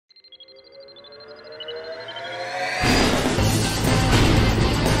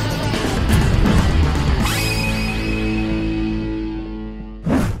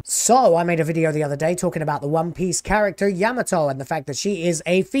So, I made a video the other day talking about the One Piece character Yamato and the fact that she is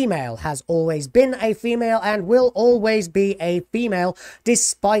a female, has always been a female, and will always be a female,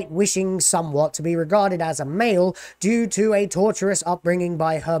 despite wishing somewhat to be regarded as a male due to a torturous upbringing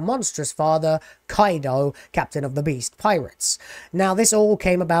by her monstrous father, Kaido, captain of the Beast Pirates. Now, this all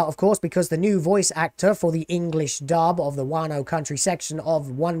came about, of course, because the new voice actor for the English dub of the Wano country section of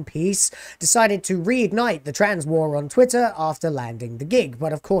One Piece decided to reignite the trans war on Twitter after landing the gig.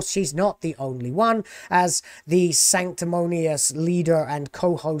 But of course, she's not the only one, as the sanctimonious leader and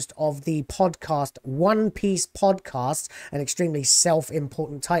co-host of the podcast One Piece Podcast, an extremely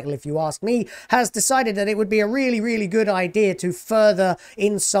self-important title if you ask me, has decided that it would be a really good idea to further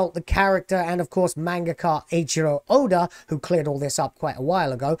insult the character and of course mangaka Eiichiro Oda, who cleared all this up quite a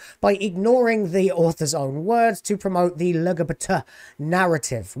while ago, by ignoring the author's own words to promote the LGBT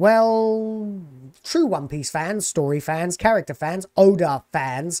narrative. Well, true One Piece fans, story fans, character fans, Oda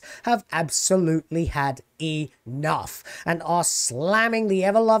fans have absolutely had enough and are slamming the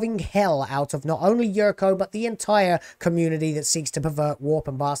ever-loving hell out of not only Yurko but the entire community that seeks to pervert, warp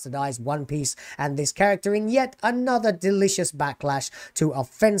and bastardize One Piece and this character in yet another delicious backlash to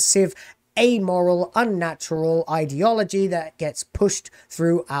offensive, amoral, unnatural ideology that gets pushed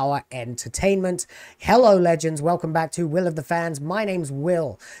through our entertainment. Hello legends, welcome back to Will of the Fans. My name's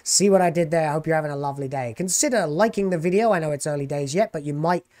Will. See what I did there? I hope you're having a lovely day. Consider liking the video. I know it's early days yet, but you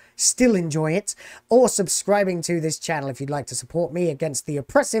might still enjoy it, or subscribing to this channel if you'd like to support me against the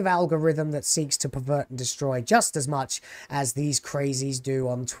oppressive algorithm that seeks to pervert and destroy just as much as these crazies do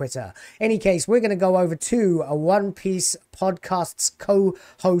on Twitter. Any case, we're going to go over to a One Piece podcast's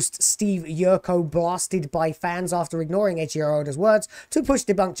co-host Steve Yurko blasted by fans after ignoring Eiichiro Oda's words to push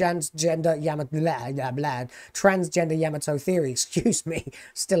debunk transgender Yamato theory. Excuse me,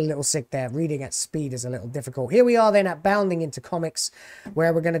 still a little sick there. Reading at speed is a little difficult. Here we are then at Bounding into Comics,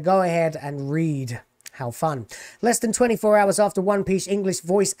 where we're going to go ahead and read. How fun. Less than 24 hours after One Piece English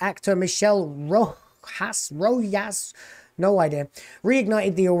voice actor Michelle Rojas, no idea,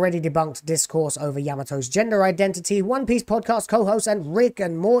 reignited the already debunked discourse over Yamato's gender identity, One Piece podcast co-host and Rick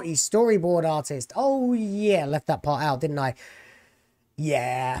and Morty storyboard artist. Oh yeah, left that part out, didn't I?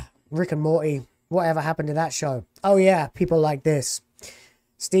 Yeah, Rick and Morty. Whatever happened to that show? Oh yeah, people like this.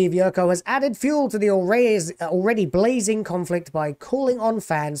 Steve Yurko has added fuel to the already blazing conflict by calling on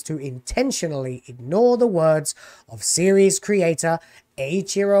fans to intentionally ignore the words of series creator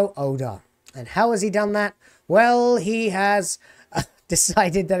Eiichiro Oda. And how has he done that? Well, he has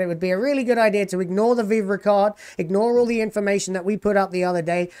decided that it would be a really good idea to ignore the Viv record, ignore all the information that we put up the other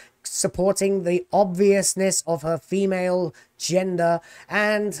day supporting the obviousness of her female gender,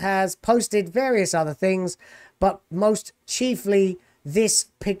 and has posted various other things, but most chiefly this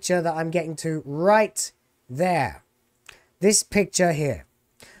picture that I'm getting to right there. This picture here,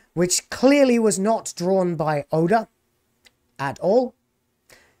 which clearly was not drawn by Oda at all.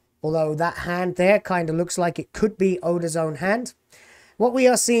 Although that hand there kind of looks like it could be Oda's own hand. What we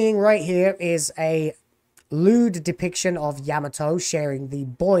are seeing right here is a lewd depiction of Yamato sharing the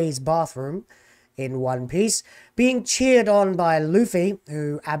boys' bathroom in One Piece, being cheered on by Luffy,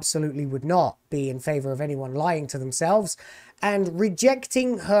 who absolutely would not be in favor of anyone lying to themselves, and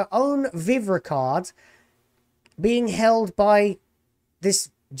rejecting her own Vivricard, being held by this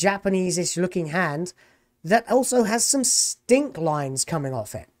Japanese-ish looking hand that also has some stink lines coming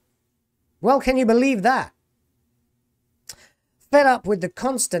off it. Well, can you believe that? Fed up with the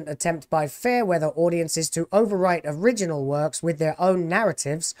constant attempt by fair-weather audiences to overwrite original works with their own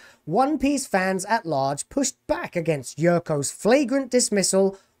narratives, One Piece fans at large pushed back against Yurko's flagrant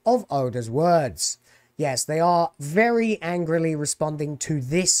dismissal of Oda's words. Yes, they are very angrily responding to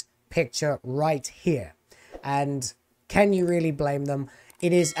this picture right here. And can you really blame them?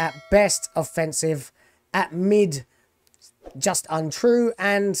 It is at best offensive, at mid just untrue,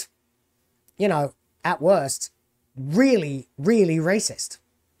 and, you know, at worst, really racist.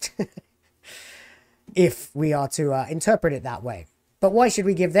 If we are to interpret it that way. But why should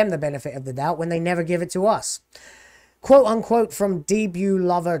we give them the benefit of the doubt when they never give it to us? Quote unquote from Debut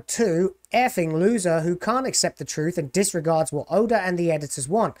Lover 2, effing loser who can't accept the truth and disregards what Oda and the editors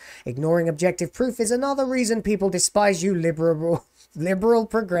want. Ignoring objective proof is another reason people despise you liberal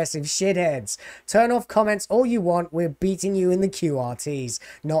progressive shitheads. Turn off comments all you want, we're beating you in the QRTs.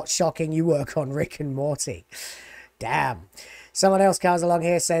 Not shocking, you work on Rick and Morty. Damn. Someone else comes along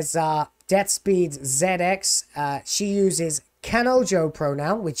here, says Death Speed ZX, she uses Kanojo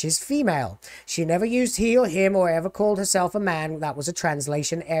pronoun, which is female. She never used he or him or ever called herself a man. That was a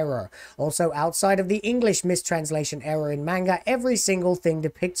translation error. Also, outside of the English mistranslation error in manga, every single thing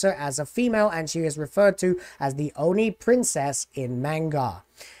depicts her as a female, and she is referred to as the Oni princess in manga.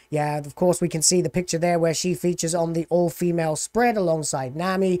 Yeah, of course, we can see the picture there where she features on the all-female spread alongside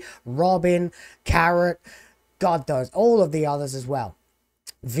Nami, Robin, Carrot, God knows, all of the others as well.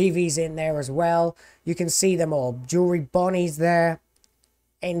 Vivi's in there as well. You can see them all. Jewelry Bonnie's there.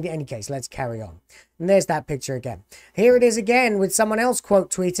 In any case, let's carry on. And there's that picture again. Here it is again with someone else quote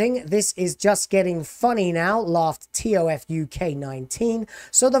tweeting, "This is just getting funny now," laughed TOFUK19.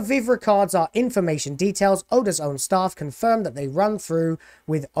 So the Viv records are information details. Oda's own staff confirmed that they run through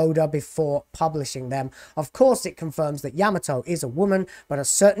with Oda before publishing them. Of course, it confirms that Yamato is a woman, but a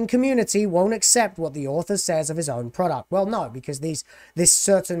certain community won't accept what the author says of his own product. Well, no, because this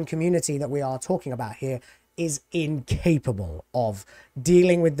certain community that we are talking about here is incapable of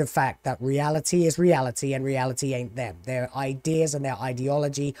dealing with the fact that reality is reality and reality ain't them. Their ideas and their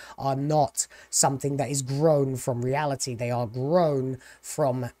ideology are not something that is grown from reality. They are grown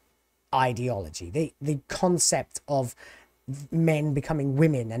from ideology. The concept of men becoming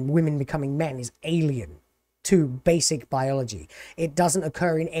women and women becoming men is alien to basic biology. It doesn't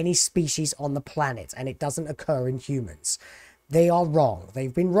occur in any species on the planet, and it doesn't occur in humans. They are wrong.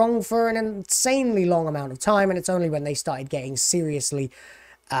 They've been wrong for an insanely long amount of time, and it's only when they started getting seriously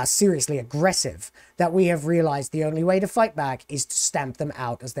aggressive that we have realized the only way to fight back is to stamp them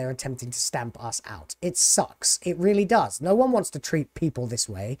out as they're attempting to stamp us out. It sucks. It really does. No one wants to treat people this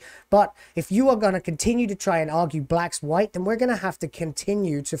way, but if you are going to continue to try and argue black's white, then we're going to have to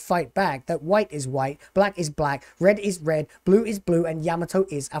continue to fight back that white is white, black is black, red is red, blue is blue, and Yamato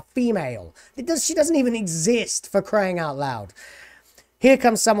is a female. She doesn't even exist, for crying out loud. Here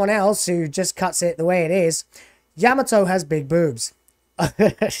comes someone else who just cuts it the way it is. Yamato has big boobs.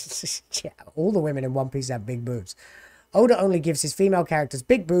 Yeah, all the women in One Piece have big boobs. Oda only gives his female characters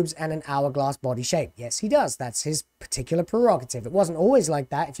big boobs and an hourglass body shape. Yes, he does. That's his particular prerogative. It wasn't always like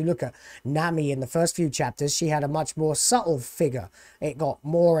that. If you look at Nami in the first few chapters, she had a much more subtle figure. It got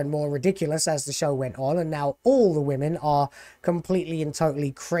more and more ridiculous as the show went on, and now all the women are completely and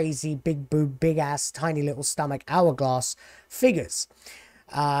totally crazy, big boob, big ass, tiny little stomach, hourglass figures.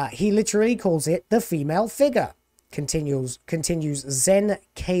 He literally calls it the female figure. Continues Zen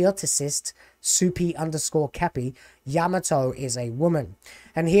chaoticist Supi_Cappy. Yamato is a woman.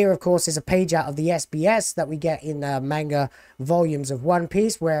 And here, of course, is a page out of the SBS that we get in manga volumes of One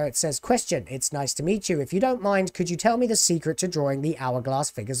Piece, where it says, "Question, it's nice to meet you. If you don't mind, could you tell me the secret to drawing the hourglass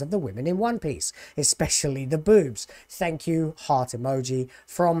figures of the women in One Piece, especially the boobs? Thank you," heart emoji,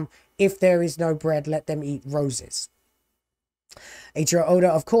 from "If there is no bread, let them eat roses." Eiichiro Oda,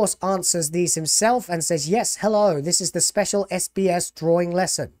 of course, answers these himself and says, "Yes, hello, this is the special SBS drawing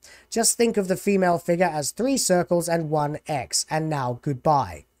lesson. Just think of the female figure as 3 circles and 1 X, and now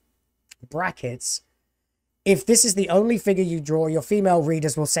goodbye." Brackets. "If this is the only figure you draw, your female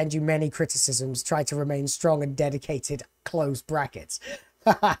readers will send you many criticisms. Try to remain strong and dedicated." Close brackets.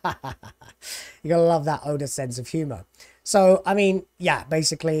 You gotta love that Oda sense of humor. So, I mean, yeah,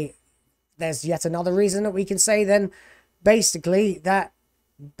 basically, there's yet another reason that we can say then, basically, that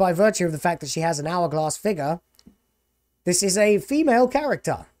by virtue of the fact that she has an hourglass figure, this is a female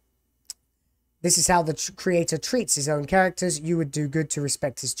character. This is how the creator treats his own characters. You would do good to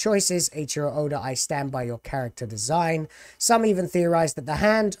respect his choices. Eiichiro Oda, I stand by your character design. Some even theorize that the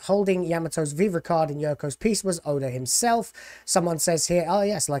hand holding Yamato's Vivre card in Yoko's piece was Oda himself. Someone says here, oh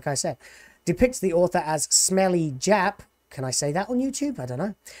yes, like I said, depicts the author as Smelly Jap. Can I say that on YouTube? I don't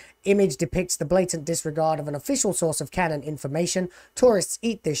know. Image depicts the blatant disregard of an official source of canon information. Tourists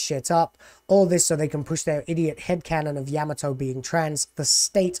eat this shit up. All this so they can push their idiot headcanon of Yamato being trans. The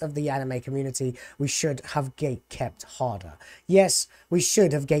state of the anime community. We should have gate-kept harder. Yes, we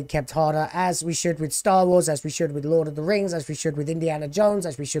should have gate-kept harder, as we should with Star Wars, as we should with Lord of the Rings, as we should with Indiana Jones,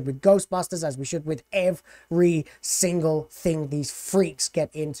 as we should with Ghostbusters, as we should with every single thing these freaks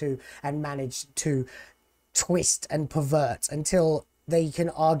get into and manage to twist and pervert until they can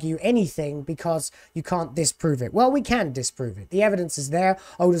argue anything because you can't disprove it. Well, we can disprove it. The evidence is there.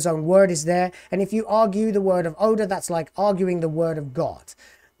 Oda's own word is there. And if you argue the word of Oda, that's like arguing the word of God.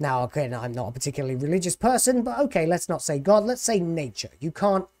 Now, again, I'm not a particularly religious person, but okay, let's not say God. Let's say nature. You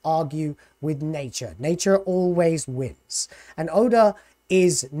can't argue with nature. Nature always wins. And Oda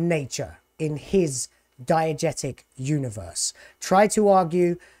is nature in his diegetic universe. Try to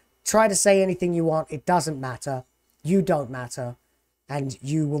argue. Try to say anything you want. It doesn't matter. You don't matter. And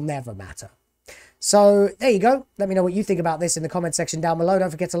you will never matter. So there you go. Let me know what you think about this in the comment section down below.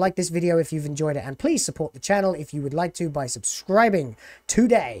 Don't forget to like this video if you've enjoyed it. And please support the channel if you would like to by subscribing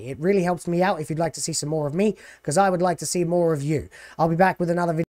today. It really helps me out if you'd like to see some more of me, because I would like to see more of you. I'll be back with another video.